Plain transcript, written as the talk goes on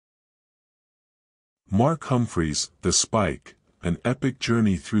Mark Humphries' The Spike, An Epic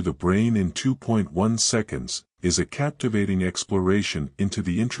Journey Through the Brain in 2.1 Seconds, is a captivating exploration into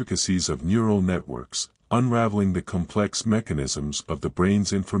the intricacies of neural networks, unraveling the complex mechanisms of the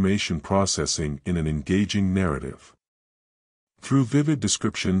brain's information processing in an engaging narrative. Through vivid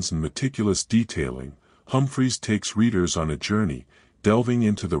descriptions and meticulous detailing, Humphries takes readers on a journey, delving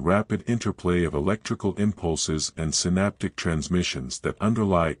into the rapid interplay of electrical impulses and synaptic transmissions that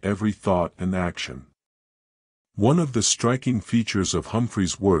underlie every thought and action. One of the striking features of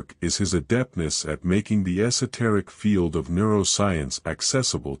Humphries' work is his adeptness at making the esoteric field of neuroscience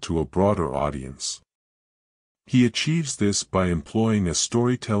accessible to a broader audience. He achieves this by employing a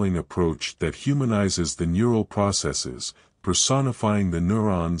storytelling approach that humanizes the neural processes, personifying the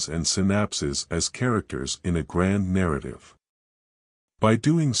neurons and synapses as characters in a grand narrative. By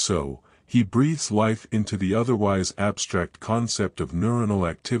doing so, he breathes life into the otherwise abstract concept of neuronal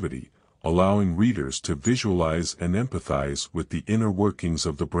activity, allowing readers to visualize and empathize with the inner workings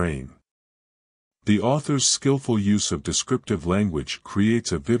of the brain. The author's skillful use of descriptive language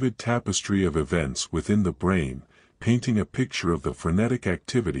creates a vivid tapestry of events within the brain, painting a picture of the frenetic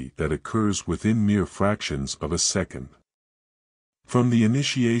activity that occurs within mere fractions of a second. From the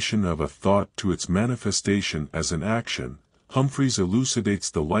initiation of a thought to its manifestation as an action, Humphries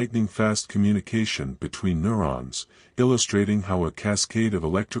elucidates the lightning-fast communication between neurons, illustrating how a cascade of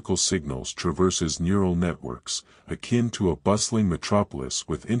electrical signals traverses neural networks, akin to a bustling metropolis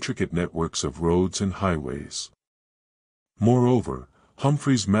with intricate networks of roads and highways. Moreover,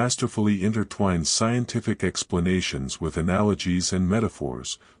 Humphries masterfully intertwines scientific explanations with analogies and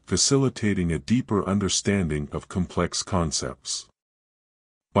metaphors, facilitating a deeper understanding of complex concepts.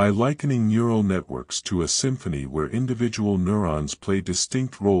 By likening neural networks to a symphony where individual neurons play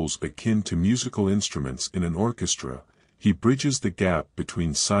distinct roles akin to musical instruments in an orchestra, he bridges the gap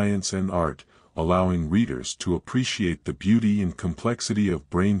between science and art, allowing readers to appreciate the beauty and complexity of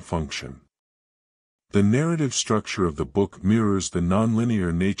brain function. The narrative structure of the book mirrors the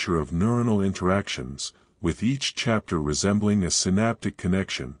nonlinear nature of neuronal interactions, with each chapter resembling a synaptic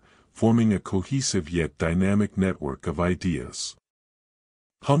connection, forming a cohesive yet dynamic network of ideas.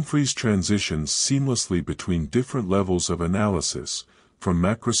 Humphries transitions seamlessly between different levels of analysis, from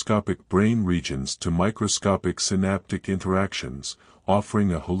macroscopic brain regions to microscopic synaptic interactions,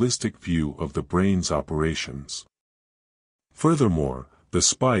 offering a holistic view of the brain's operations. Furthermore, The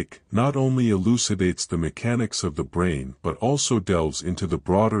Spike not only elucidates the mechanics of the brain but also delves into the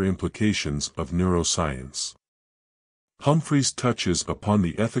broader implications of neuroscience. Humphries touches upon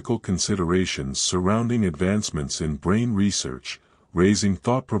the ethical considerations surrounding advancements in brain research, raising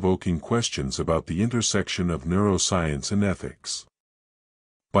thought-provoking questions about the intersection of neuroscience and ethics.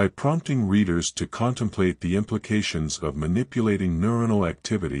 By prompting readers to contemplate the implications of manipulating neuronal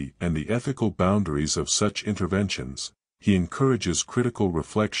activity and the ethical boundaries of such interventions, he encourages critical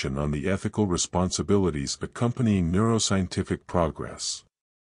reflection on the ethical responsibilities accompanying neuroscientific progress.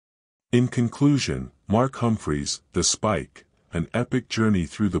 In conclusion, Mark Humphries' The Spike, An Epic Journey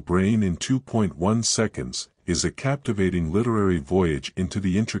Through the Brain in 2.1 Seconds, is a captivating literary voyage into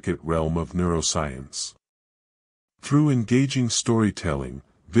the intricate realm of neuroscience. Through engaging storytelling,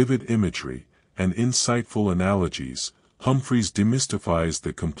 vivid imagery, and insightful analogies, Humphries demystifies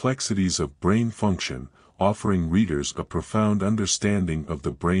the complexities of brain function, offering readers a profound understanding of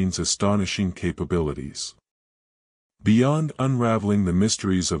the brain's astonishing capabilities. Beyond unraveling the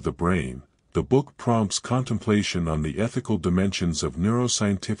mysteries of the brain, the book prompts contemplation on the ethical dimensions of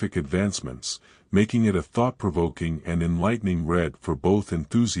neuroscientific advancements, making it a thought-provoking and enlightening read for both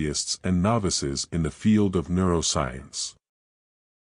enthusiasts and novices in the field of neuroscience.